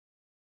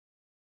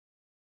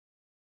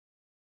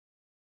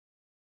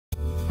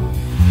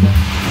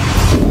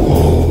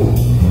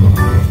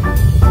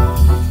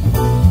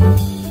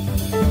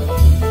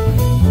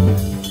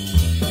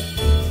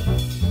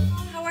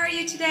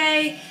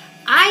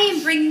I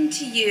am bringing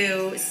to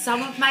you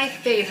some of my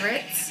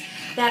favorites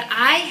that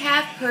I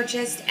have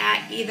purchased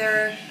at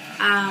either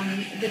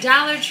the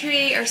Dollar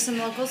Tree or some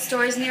local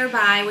stores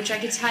nearby, which I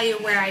could tell you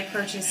where I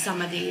purchased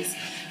some of these.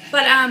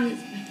 But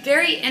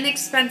very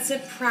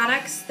inexpensive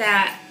products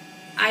that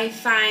I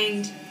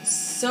find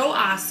so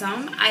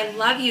awesome. I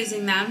love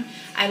using them.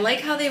 I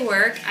like how they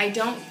work. I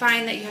don't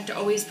find that you have to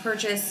always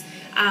purchase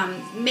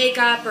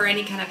makeup or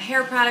any kind of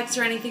hair products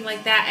or anything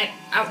like that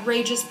at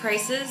outrageous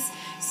prices.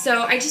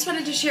 So I just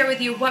wanted to share with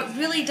you what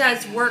really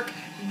does work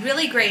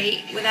really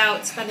great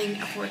without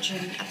spending a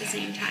fortune at the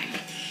same time.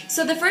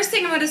 So the first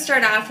thing I'm going to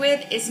start off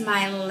with is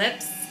my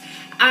lips.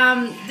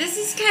 This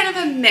is kind of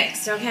a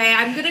mix, okay?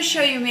 I'm going to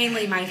show you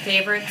mainly my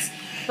favorites,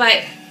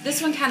 but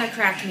this one kind of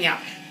cracked me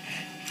up.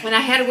 And I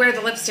had to wear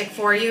the lipstick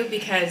for you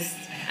because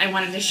I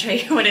wanted to show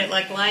you what it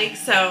looked like,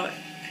 so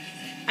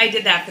I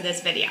did that for this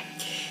video.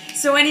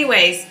 So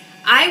anyways,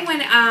 I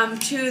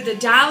went to the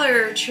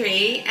Dollar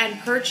Tree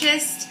and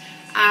purchased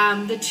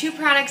the two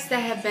products that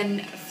have been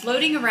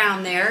floating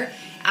around there.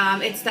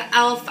 It's the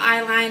e.l.f.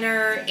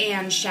 eyeliner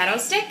and shadow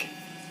stick.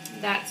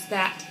 That's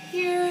that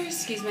here.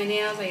 Excuse my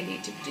nails, I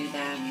need to do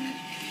them.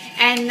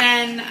 And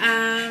then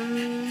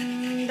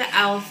the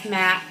e.l.f.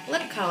 matte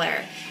lip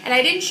color. And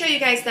I didn't show you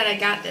guys that I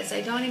got this.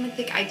 I don't even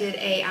think I did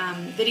a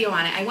video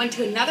on it. I went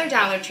to another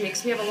Dollar Tree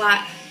because we have a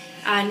lot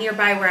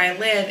nearby where I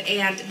live,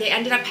 and they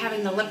ended up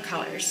having the lip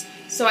colors.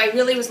 So I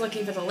really was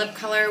looking for the lip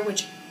color,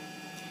 which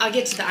I'll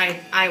get to the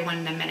eye one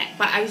in a minute.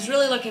 But I was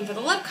really looking for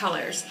the lip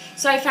colors.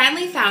 So I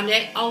finally found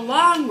it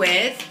along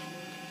with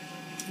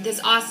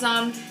this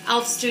awesome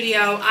e.l.f.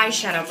 Studio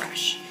eyeshadow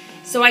brush.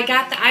 So I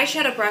got the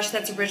eyeshadow brush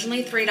that's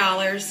originally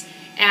 $3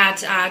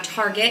 at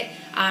Target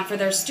for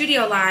their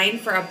Studio line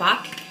for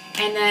 $1.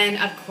 And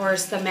then, of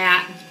course, the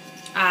matte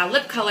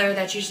lip color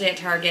that's usually at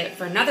Target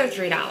for another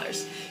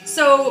 $3.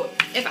 So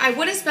if I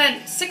would have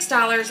spent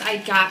 $6, I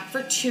got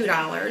for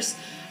 $2.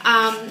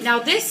 Now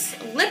this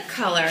lip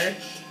color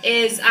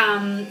is,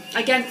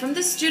 again, from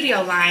the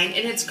Studio line,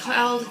 and it's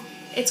called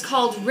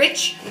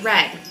Rich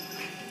Red.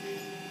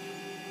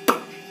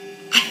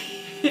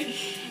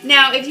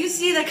 Now, if you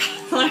see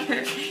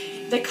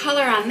the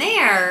color on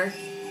there,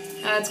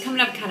 it's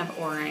coming up kind of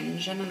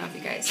orange. I don't know if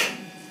you guys can.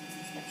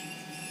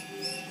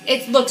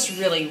 It looks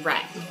really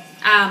red.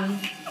 And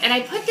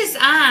I put this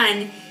on,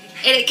 and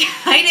it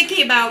kind of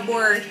came out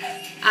more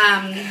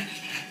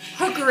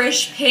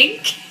hookerish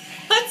pink,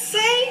 let's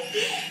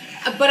say.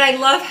 But I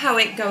love how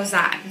it goes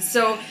on.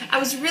 So I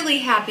was really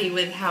happy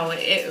with how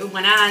it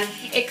went on.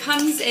 It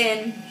comes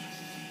in,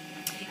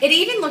 it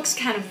even looks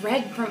kind of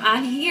red from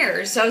on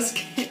here. So I was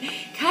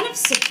kind of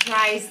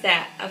surprised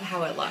of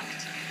how it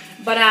looked.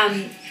 But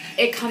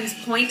it comes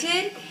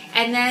pointed,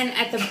 and then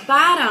at the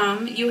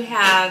bottom you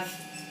have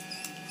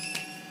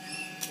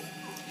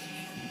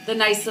the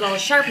nice little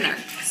sharpener.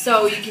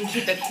 So you can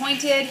keep it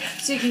pointed,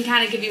 so you can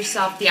kind of give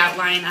yourself the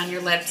outline on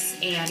your lips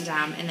and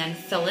then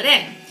fill it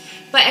in.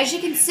 But as you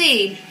can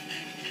see,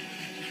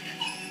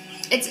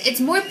 it's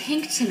more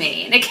pink to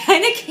me, and it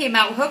kind of came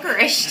out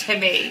hookerish to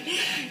me.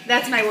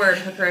 That's my word,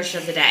 hookerish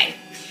of the day.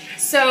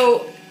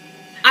 So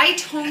I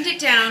toned it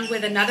down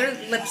with another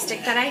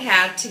lipstick that I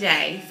have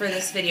today for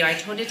this video. I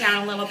toned it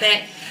down a little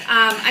bit.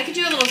 I could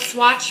do a little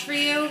swatch for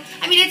you.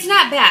 I mean, it's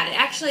not bad. It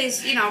actually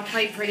is,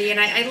 quite pretty, and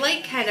I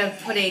like kind of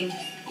putting,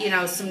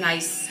 some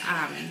nice,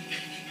 kind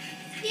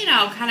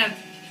of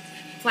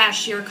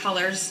flashier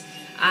colors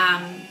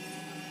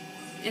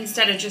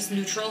instead of just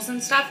neutrals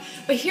and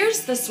stuff. But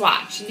here's the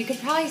swatch, and you can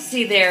probably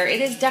see there,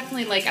 it is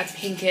definitely like a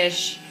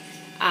pinkish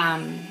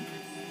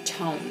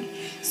tone.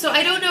 So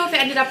I don't know if it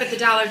ended up at the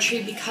Dollar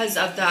Tree because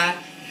of the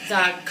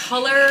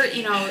color,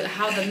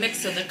 how the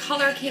mix of the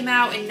color came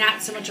out, and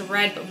not so much a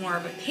red but more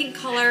of a pink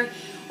color,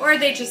 or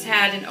they just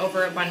had an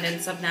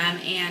overabundance of them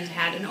and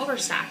had an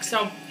overstock.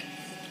 So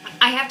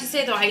I have to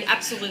say, though, I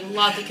absolutely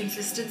love the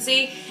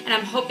consistency, and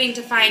I'm hoping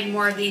to find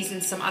more of these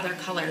in some other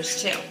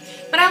colors too.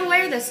 But I'll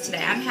wear this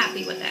today. I'm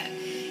happy with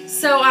it.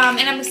 So,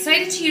 and I'm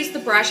excited to use the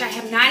brush. I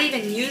have not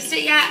even used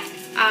it yet.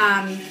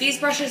 These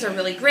brushes are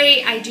really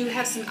great. I do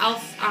have some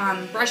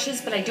e.l.f.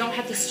 Brushes, but I don't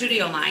have the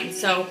Studio line.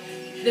 So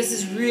this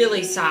is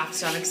really soft,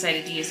 so I'm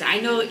excited to use it. I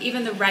know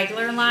even the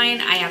regular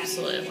line I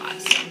absolutely love,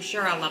 so I'm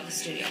sure I'll love the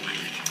Studio line.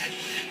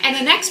 And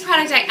the next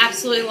product I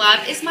absolutely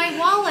love is my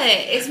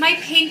wallet, is my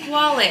pink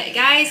wallet.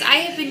 Guys, I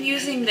have been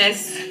using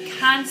this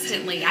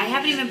constantly. I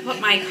haven't even put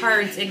my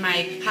cards in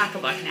my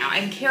pocketbook now.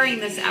 I'm carrying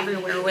this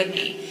everywhere with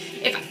me.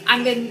 If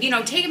I'm been,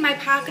 taking my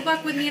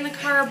pocketbook with me in the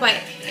car, but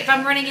if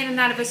I'm running in and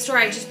out of a store,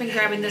 I've just been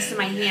grabbing this in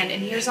my hand,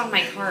 and here's all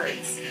my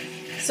cards.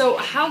 So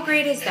how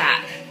great is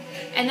that?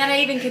 And then I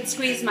even could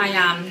squeeze my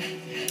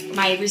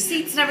my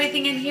receipts and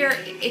everything in here.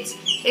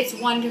 It's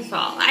wonderful.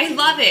 I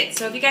love it.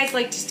 So if you guys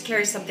like just to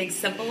carry something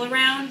simple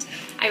around,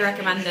 I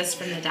recommend this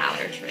from the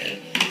Dollar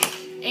Tree.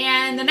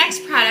 And the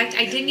next product,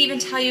 I didn't even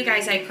tell you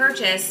guys I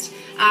purchased.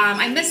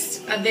 I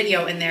missed a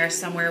video in there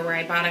somewhere where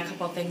I bought a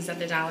couple things at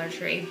the Dollar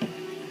Tree.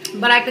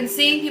 But I've been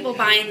seeing people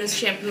buying this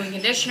shampoo and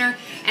conditioner,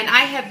 and I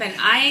have been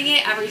eyeing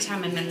it every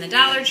time I'm in the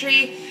Dollar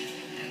Tree.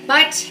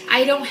 But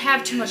I don't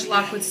have too much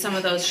luck with some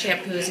of those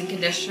shampoos and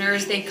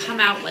conditioners. They come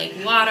out like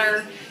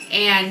water,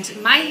 and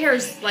my hair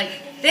is like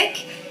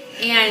thick,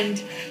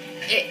 and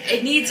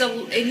it needs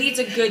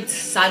a good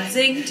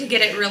sudsing to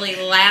get it really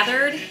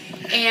lathered,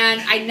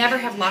 and I never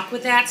have luck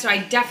with that, so I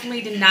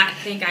definitely did not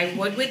think I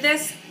would with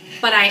this,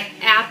 but I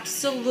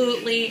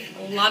absolutely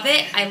love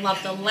it. I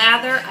love the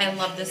lather, I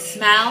love the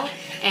smell,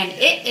 and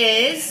it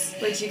is,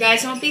 which you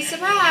guys won't be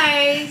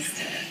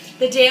surprised,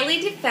 the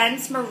Daily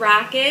Defense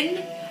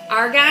Moroccan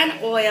Argan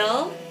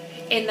Oil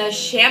in the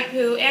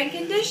shampoo and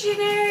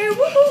conditioner.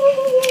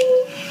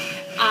 Woo!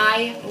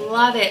 I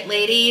love it,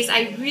 ladies.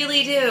 I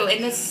really do.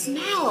 And the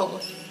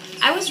smell,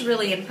 I was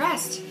really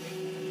impressed.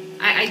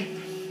 I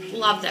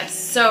love this.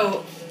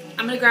 So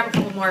I'm going to grab a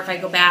couple more if I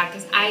go back,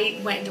 because I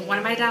went into one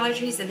of my Dollar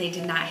Trees and they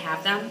did not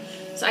have them.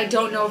 So I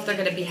don't know if they're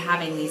going to be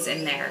having these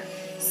in there.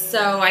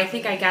 So I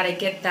think I got to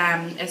get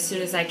them as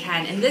soon as I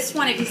can. And this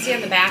one, if you see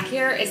on the back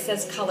here, it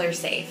says color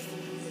safe.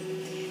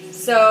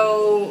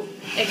 So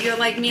if you're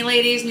like me,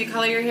 ladies, and you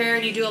color your hair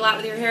and you do a lot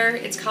with your hair,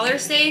 it's color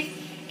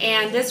safe,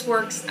 and this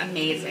works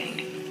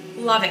amazing.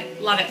 Love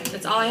it, love it.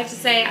 That's all I have to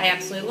say. I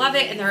absolutely love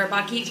it, and they're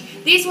 $1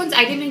 each. These ones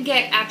I didn't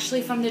get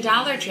actually from the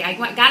Dollar Tree. I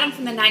got them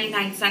from the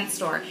 99-cent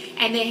store,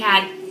 and they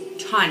had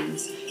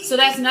tons. So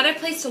that's another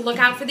place to look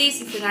out for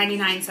these, is the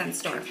 99-cent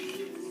store.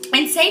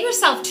 And save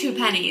yourself 2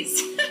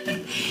 pennies.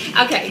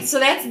 Okay, so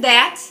that's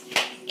that.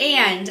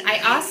 And I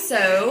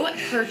also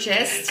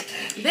purchased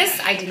this.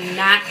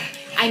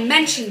 I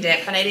mentioned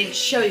it, but I didn't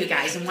show you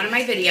guys in one of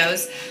my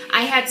videos.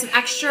 I had some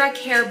extra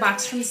care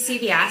bucks from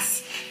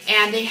CVS,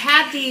 and they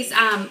had these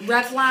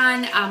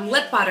Revlon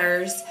lip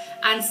butters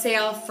on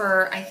sale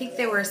for, I think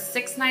they were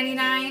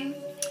 $6.99,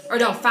 or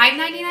no, $5.99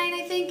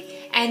 I think.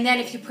 And then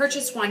if you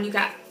purchase one, you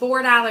got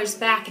 $4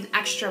 back in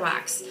extra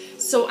box.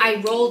 So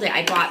I rolled it.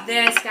 I bought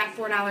this, got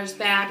 $4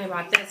 back. I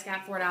bought this,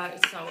 got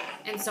 $4, so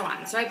and so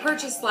on. So I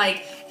purchased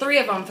like 3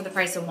 of them for the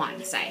price of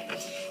 1, say.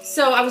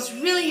 So I was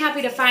really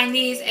happy to find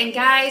these. And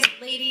guys,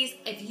 ladies,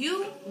 if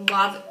you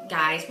love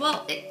guys,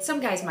 well,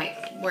 some guys might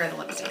wear the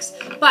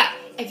lipsticks, but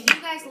if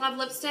you guys love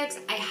lipsticks,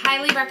 I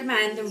highly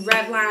recommend the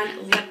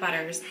Revlon lip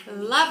butters.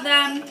 Love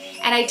them.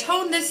 And I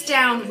toned this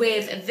down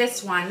with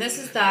this one. This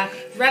is the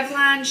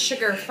Revlon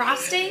Sugar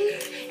Frosting,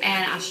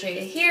 and I'll show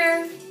you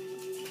here.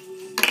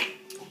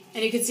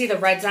 And you can see the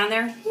reds on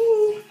there,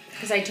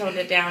 because I toned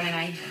it down and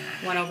I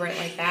went over it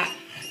like that.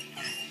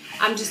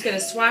 I'm just going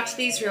to swatch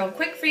these real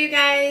quick for you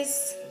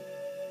guys.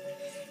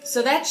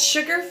 So that's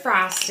Sugar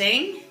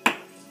Frosting.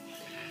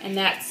 And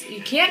that's,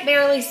 you can't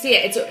barely see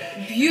it. It's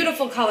a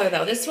beautiful color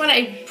though. This one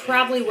I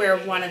probably wear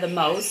one of the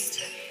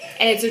most.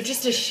 And it's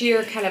just a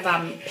sheer kind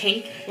of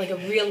pink, like a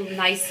real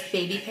nice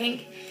baby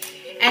pink.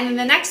 And then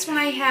the next one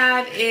I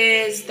have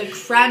is the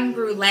Creme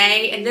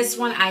Brulee. And this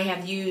one I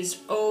have used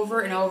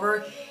over and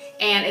over,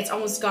 and it's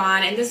almost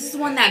gone. And this is the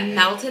one that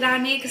melted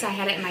on me because I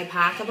had it in my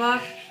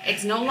pocketbook.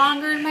 It's no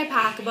longer in my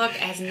pocketbook.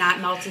 It has not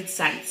melted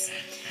since.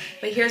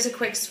 But here's a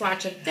quick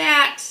swatch of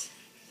that.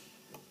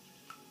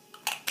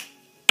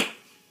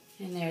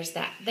 And there's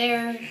that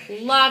there.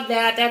 Love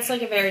that. That's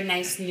like a very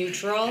nice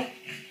neutral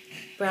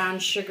brown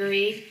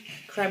sugary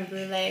creme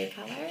brulee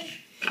color.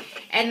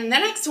 And then the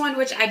next one,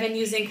 which I've been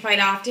using quite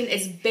often,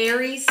 is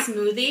Berry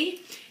Smoothie.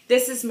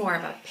 This is more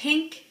of a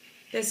pink.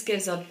 This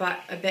gives a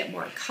bit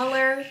more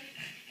color.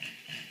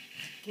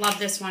 Love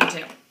this one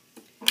too.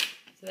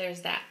 So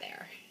there's that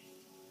there.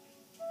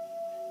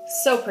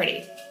 So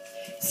pretty.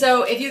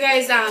 So if you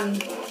guys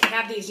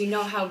have these, you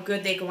know how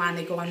good they go on.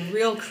 They go on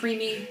real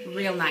creamy,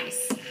 real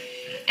nice.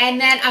 And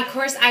then, of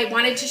course, I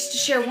wanted just to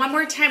share one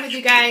more time with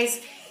you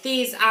guys.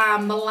 These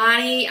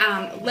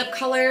Milani lip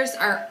colors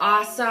are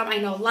awesome. I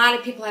know a lot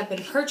of people have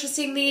been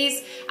purchasing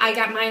these. I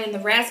got mine in the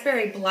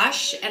Raspberry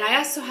Blush, and I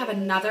also have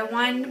another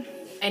one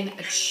in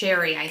a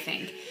cherry, I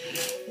think.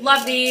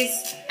 Love these.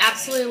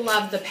 Absolutely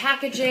love the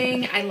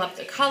packaging. I love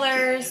the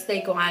colors.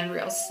 They go on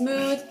real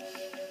smooth.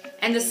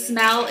 And the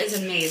smell is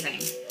amazing.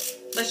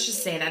 Let's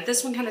just say that.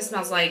 This one kind of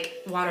smells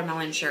like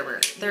watermelon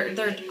sherbet.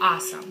 They're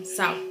awesome.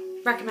 So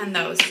recommend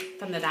those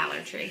from the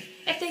Dollar Tree,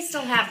 if they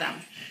still have them.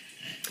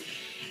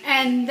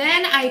 And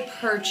then I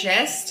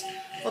purchased,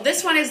 well,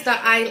 this one is the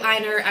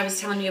eyeliner I was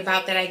telling you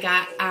about that I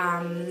got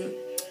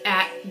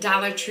at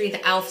Dollar Tree, the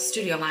e.l.f.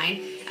 Studio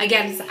line.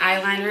 Again, it's the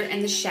eyeliner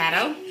and the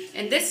shadow.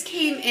 And this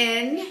came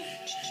in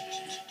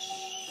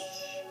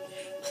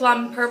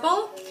plum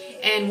purple,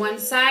 and one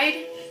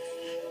side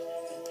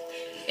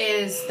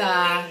is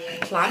the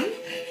plum,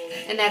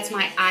 and that's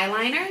my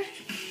eyeliner.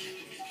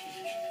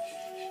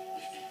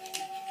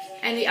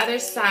 And the other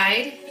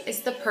side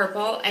is the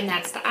purple, and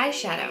that's the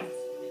eyeshadow.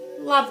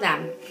 Love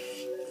them.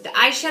 The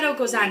eyeshadow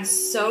goes on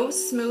so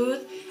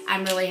smooth.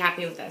 I'm really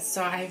happy with this.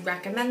 So I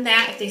recommend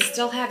that. If they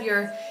still have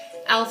your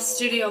e.l.f.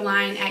 Studio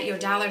line at your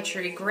Dollar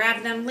Tree,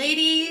 grab them,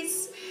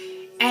 ladies.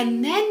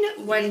 And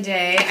then one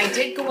day, I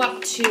did go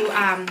up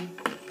to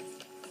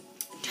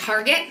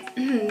Target.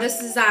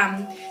 This is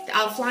the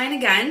e.l.f. line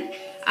again.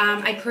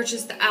 I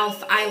purchased the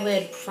e.l.f.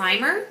 Eyelid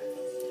Primer.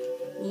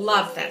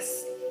 Love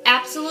this.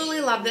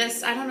 Absolutely love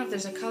this. I don't know if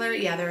there's a color.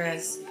 Yeah, there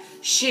is.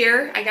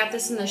 sheer. I got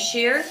this in the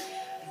sheer.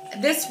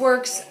 This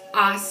works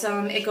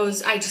awesome. It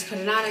goes, I just put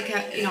it on,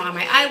 on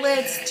my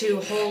eyelids to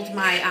hold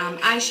my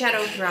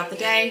eyeshadow throughout the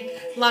day.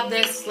 Love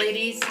this,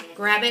 ladies.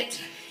 Grab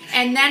it.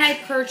 And then I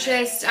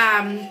purchased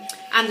on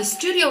the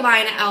Studio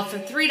line at e.l.f. for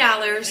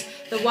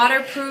 $3, the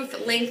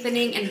Waterproof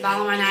Lengthening and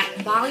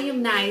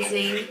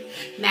Volumizing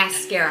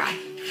Mascara.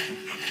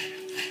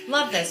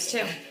 Love this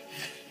too.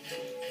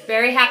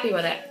 Very happy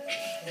with it.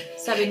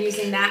 So I've been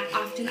using that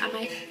often on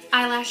my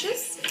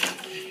eyelashes.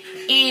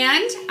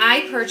 And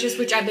I purchased,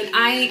 which I've been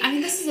eyeing, I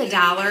mean, this is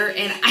 $1,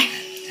 and I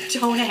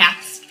don't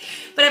ask.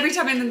 But every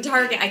time I'm in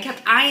Target, I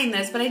kept eyeing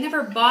this, but I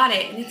never bought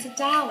it, and it's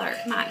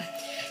 $1. Come on.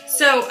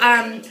 So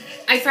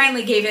I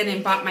finally gave in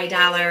and bought my $1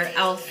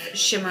 e.l.f.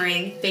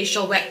 Shimmering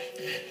Facial Whip.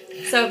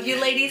 So if you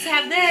ladies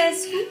have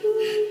this,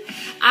 woo-hoo.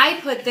 I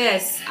put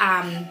this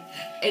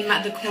in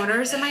the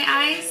corners of my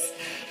eyes,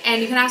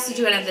 and you can also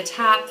do it at the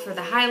top for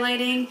the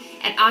highlighting,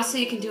 and also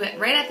you can do it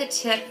right at the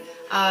tip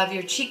of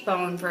your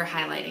cheekbone for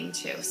highlighting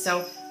too.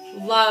 So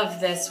love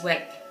this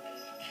whip.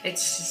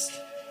 It's just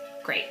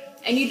great.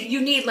 And you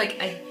need like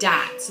a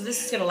dot. So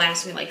this is going to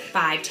last me like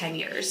 5-10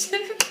 years.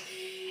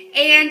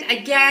 And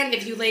again,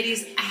 if you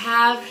ladies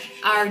have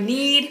or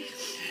need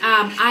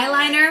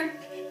eyeliner,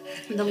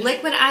 the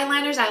liquid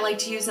eyeliners I like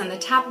to use on the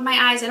top of my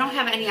eyes. I don't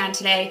have any on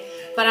today,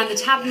 but on the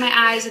top of my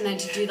eyes and then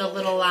to do the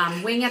little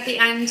wing at the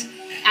end,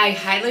 I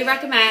highly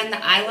recommend the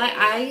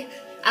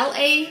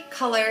LA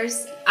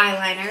Colors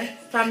eyeliner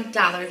from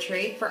Dollar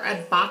Tree for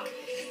 $1.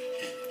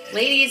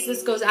 Ladies,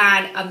 this goes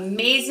on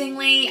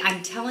amazingly.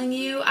 I'm telling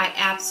you, I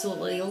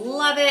absolutely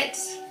love it.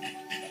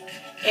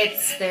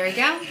 There you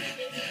go.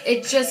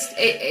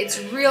 It's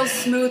real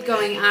smooth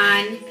going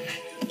on.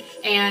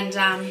 And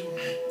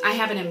I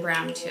have it in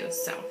brown too,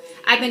 so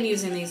I've been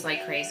using these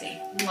like crazy.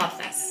 Love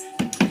this.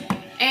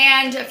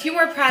 And a few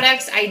more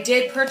products. I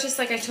did purchase,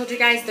 like I told you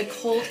guys, the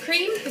cold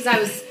cream because I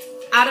was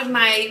out of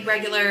my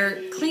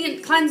regular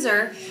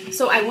cleanser.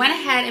 So I went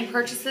ahead and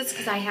purchased this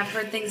because I have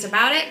heard things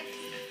about it.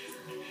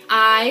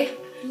 I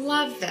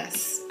love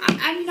this.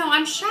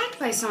 I'm shocked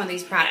by some of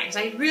these products.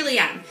 I really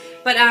am.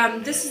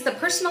 But this is the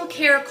Personal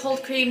Care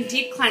Cold Cream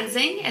Deep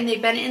Cleansing, and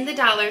they've been in the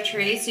Dollar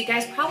Tree, so you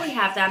guys probably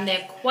have them. They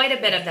have quite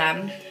a bit of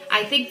them.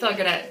 I think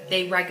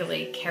they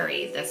regularly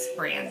carry this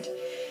brand.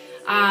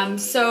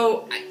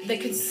 So the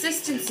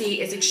consistency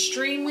is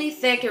extremely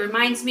thick. It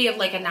reminds me of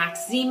like a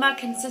Noxzema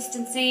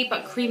consistency,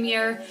 but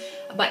creamier,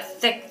 but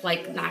thick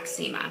like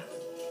Noxzema.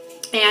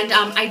 And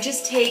I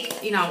just take,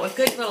 a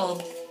good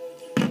little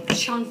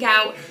chunk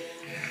out,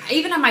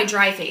 even on my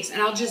dry face,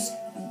 and I'll just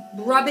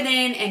rub it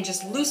in and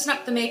just loosen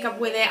up the makeup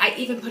with it. I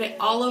even put it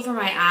all over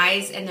my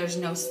eyes, and there's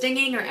no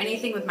stinging or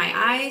anything with my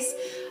eyes.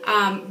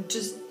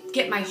 Just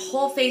get my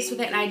whole face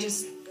with it, and I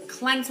just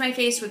cleanse my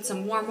face with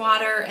some warm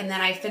water, and then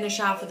I finish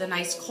off with a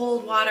nice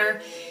cold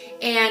water,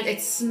 and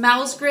it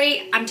smells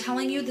great. I'm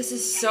telling you, this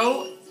is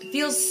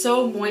feels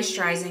so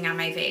moisturizing on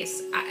my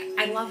face.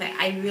 I love it.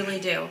 I really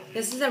do.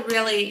 This is a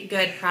really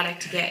good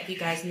product to get if you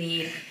guys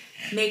need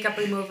makeup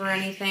remover or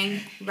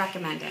anything.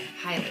 Recommend it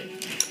highly.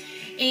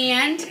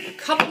 And a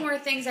couple more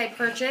things I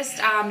purchased.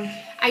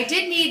 I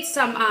did need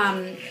some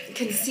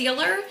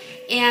concealer,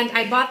 and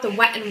I bought the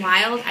Wet n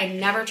Wild. I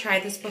never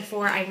tried this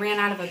before. I ran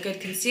out of a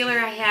good concealer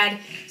I had,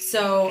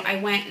 so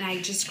I went and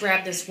I just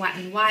grabbed this Wet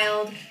n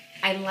Wild.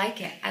 I like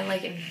it. I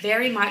like it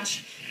very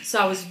much. So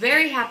I was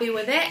very happy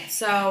with it.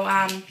 So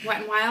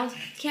Wet n Wild,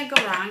 can't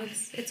go wrong.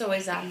 It's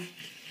always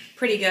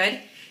pretty good.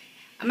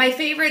 My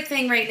favorite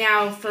thing right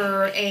now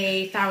for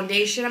a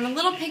foundation, I'm a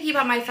little picky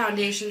about my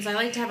foundations. I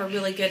like to have a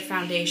really good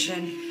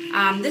foundation.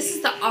 This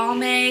is the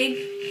Almay.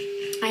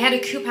 I had a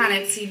coupon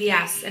at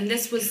CVS, and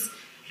this was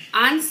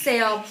on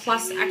sale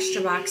plus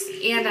extra bucks,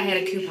 and I had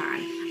a coupon.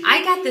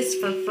 I got this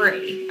for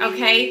free,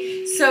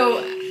 okay? So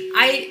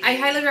I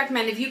highly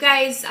recommend, if you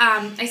guys,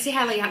 I say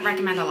highly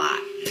recommend a lot,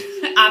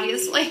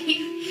 obviously.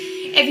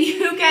 If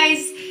you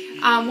guys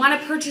want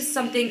to purchase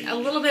something a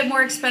little bit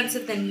more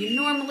expensive than you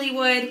normally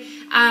would,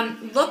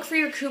 look for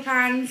your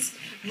coupons,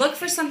 look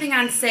for something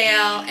on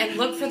sale, and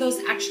look for those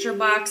extra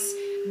bucks,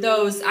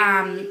 those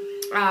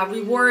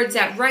rewards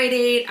at Rite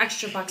Aid,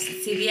 extra bucks at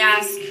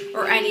CVS,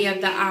 or any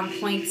of the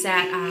points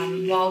at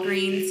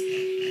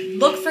Walgreens.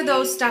 Look for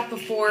those stuff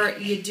before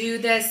you do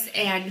this,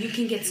 and you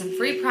can get some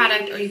free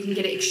product, or you can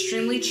get it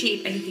extremely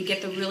cheap, and you can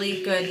get the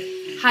really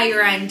good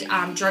higher-end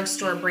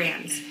drugstore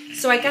brands.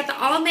 So I got the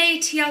Almay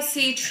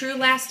TLC True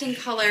Lasting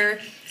Color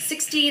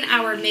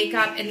 16-hour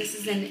makeup, and this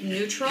is in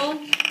neutral.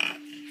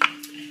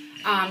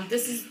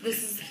 This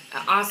is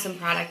an awesome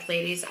product,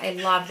 ladies. I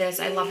love this.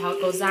 I love how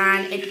it goes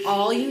on. And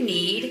all you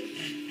need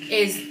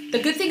is, the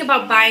good thing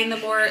about buying a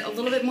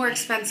little bit more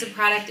expensive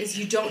product is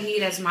you don't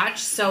need as much,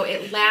 so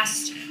it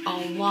lasts a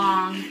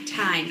long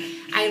time.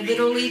 I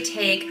literally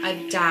take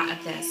a dot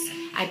of this.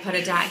 I put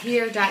a dot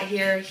here,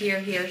 here,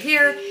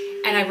 here,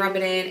 and I rub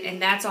it in,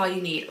 and that's all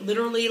you need.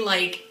 Literally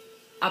like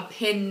a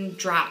pin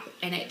drop,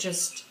 and it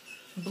just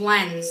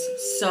blends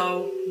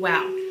so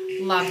well.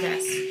 Love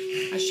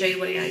this. I'll show you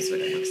what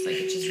it looks like.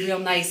 It's just real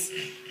nice,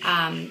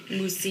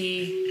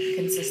 moussey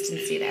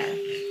consistency there.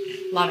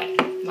 Love it.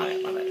 Love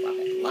it, love it, love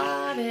it,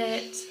 love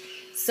it.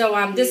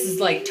 So this is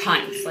like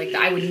tons. Like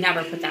I would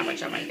never put that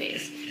much on my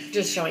face.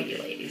 Just showing you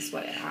ladies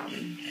what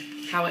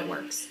how it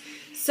works.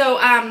 So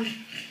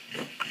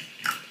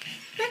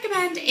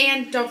recommend,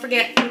 and don't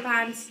forget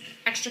coupons,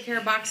 extra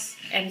care bucks,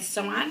 and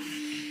so on.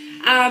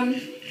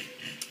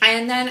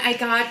 And then I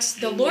got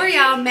the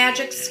L'Oreal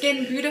Magic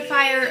Skin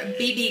Beautifier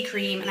BB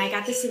Cream, and I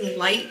got this in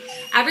light.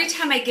 Every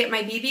time I get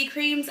my BB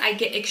creams, I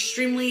get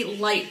extremely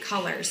light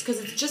colors because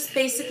it's just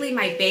basically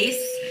my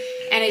base,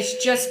 and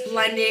it's just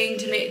blending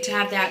to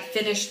have that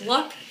finished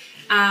look.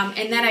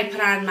 And then I put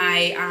on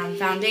my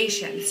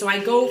foundation. So I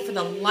go for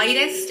the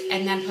lightest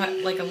and then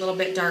put like a little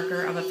bit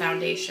darker of a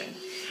foundation.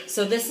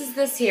 So this is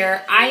this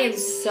here. I am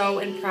so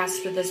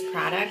impressed with this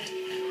product.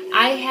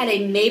 I had a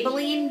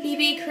Maybelline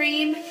BB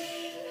cream,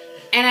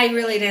 and I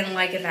really didn't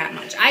like it that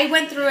much. I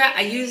went through it,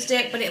 I used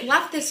it, but it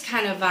left this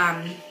kind of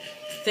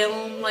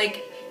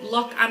film-like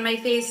look on my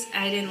face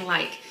I didn't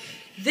like.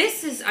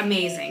 This is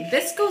amazing.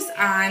 This goes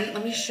on,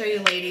 let me show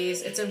you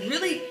ladies. It's a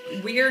really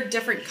weird,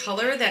 different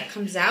color that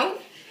comes out.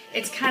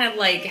 It's kind of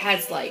like,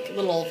 has like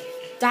little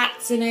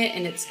dots in it,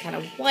 and it's kind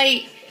of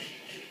white.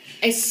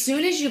 As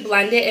soon as you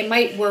blend it, it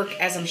might work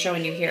as I'm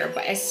showing you here,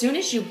 but as soon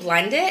as you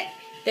blend it,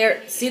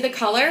 there, see the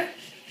color?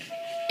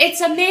 It's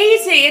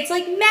amazing. It's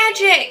like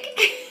magic.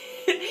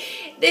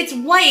 It's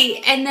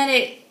white, and then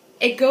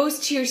it goes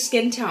to your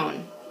skin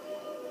tone.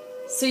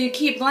 So you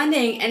keep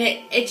blending, and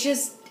it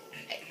just,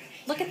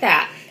 look at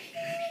that.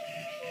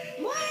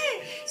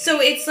 What? So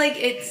it's like,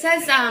 it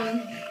says,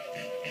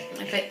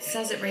 if it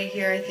says it right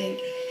here, I think,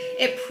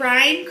 it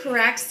primes,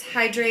 corrects,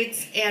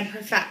 hydrates, and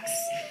perfects.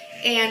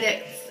 And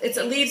it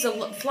leaves a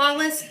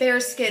flawless bare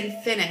skin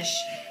finish.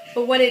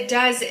 But what it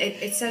does,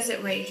 it says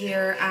it right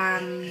here,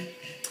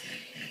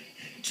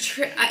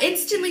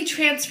 instantly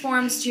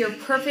transforms to your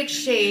perfect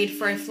shade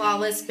for a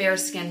flawless bare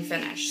skin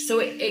finish. So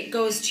it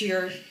goes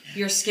to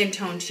your skin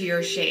tone, to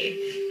your shade.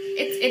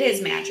 It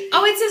is magic.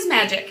 Oh, it says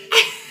magic.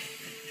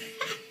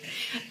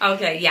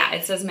 Okay, yeah,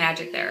 it says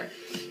magic there.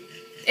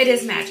 It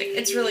is magic.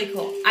 It's really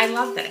cool. I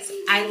love this.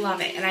 I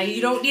love it. And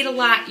you don't need a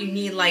lot. You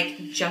need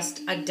like just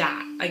a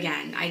dot.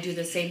 Again, I do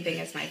the same thing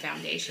as my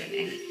foundation,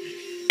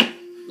 and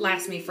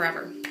lasts me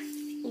forever.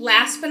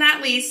 Last but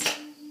not least,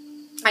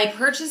 I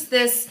purchased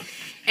this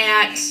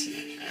at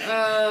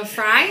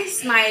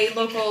Fry's, my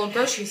local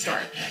grocery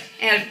store,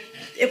 and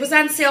it was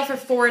on sale for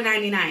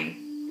 $4.99.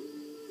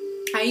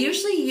 I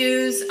usually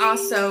use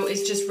also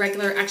is just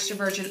regular extra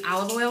virgin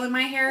olive oil in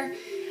my hair,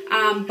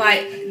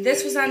 but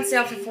this was on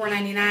sale for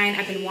 $4.99.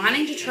 I've been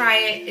wanting to try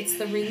it. It's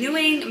the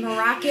Renewing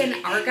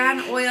Moroccan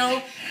Argan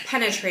Oil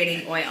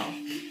Penetrating Oil,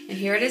 and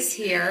here it is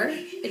here.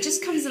 It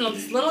just comes in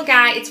this little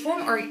guy. It's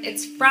from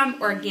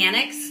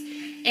Organics,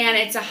 and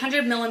it's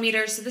 100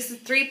 millimeters, so this is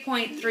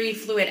 3.3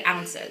 fluid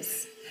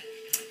ounces.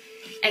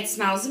 It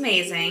smells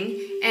amazing,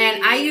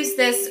 and I use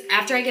this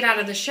after I get out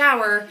of the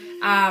shower.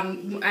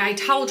 I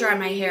towel dry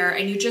my hair,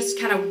 and you just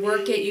kind of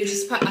work it. You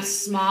just put a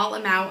small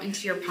amount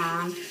into your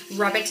palm,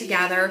 rub it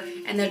together,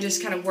 and then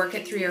just kind of work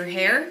it through your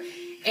hair.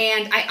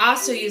 And I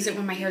also use it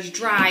when my hair's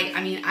dry.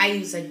 I mean, I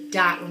use a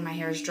dot when my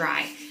hair's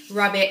dry.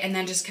 Rub it, and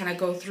then just kind of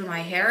go through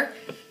my hair.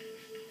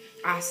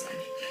 Awesome.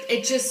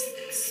 It just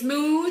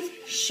smooth,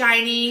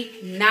 shiny,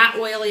 not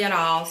oily at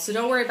all. So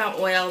don't worry about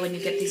oil when you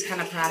get these kind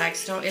of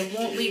products. It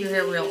won't leave your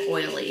hair real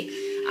oily.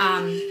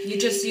 You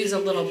just use a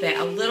little bit.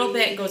 A little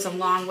bit goes a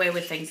long way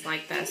with things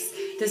like this.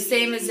 The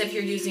same as if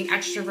you're using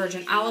extra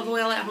virgin olive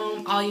oil at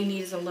home. All you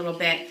need is a little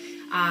bit.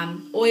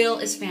 Oil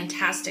is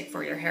fantastic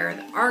for your hair.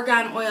 The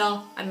argan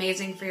oil,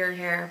 amazing for your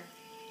hair.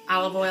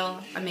 Olive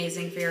oil,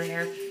 amazing for your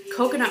hair.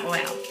 Coconut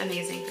oil,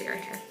 amazing for your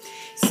hair.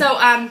 So,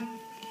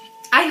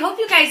 I hope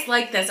you guys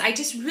like this. I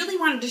just really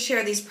wanted to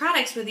share these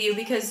products with you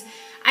because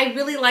I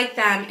really like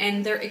them,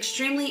 and they're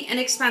extremely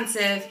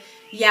inexpensive,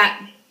 yet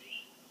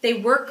they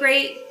work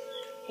great.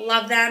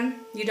 Love them.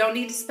 You don't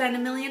need to spend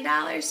 $1 million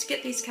to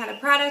get these kind of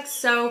products.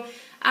 So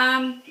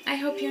I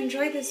hope you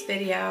enjoyed this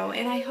video,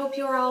 and I hope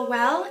you're all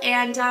well.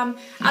 And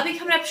I'll be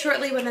coming up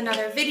shortly with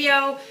another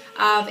video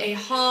of a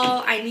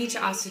haul. I need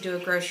to also do a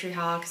grocery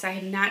haul because I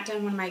have not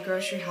done one of my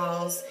grocery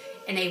hauls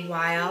in a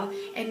while,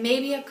 and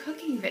maybe a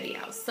cooking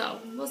video. So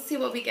we'll see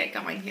what we get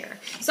going here.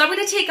 So I'm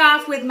going to take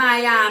off with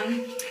my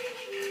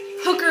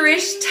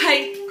hookerish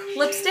type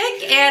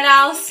lipstick, and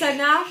I'll sign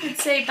off and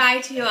say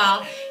bye to you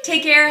all.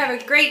 Take care. Have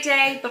a great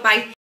day.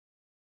 Bye-bye.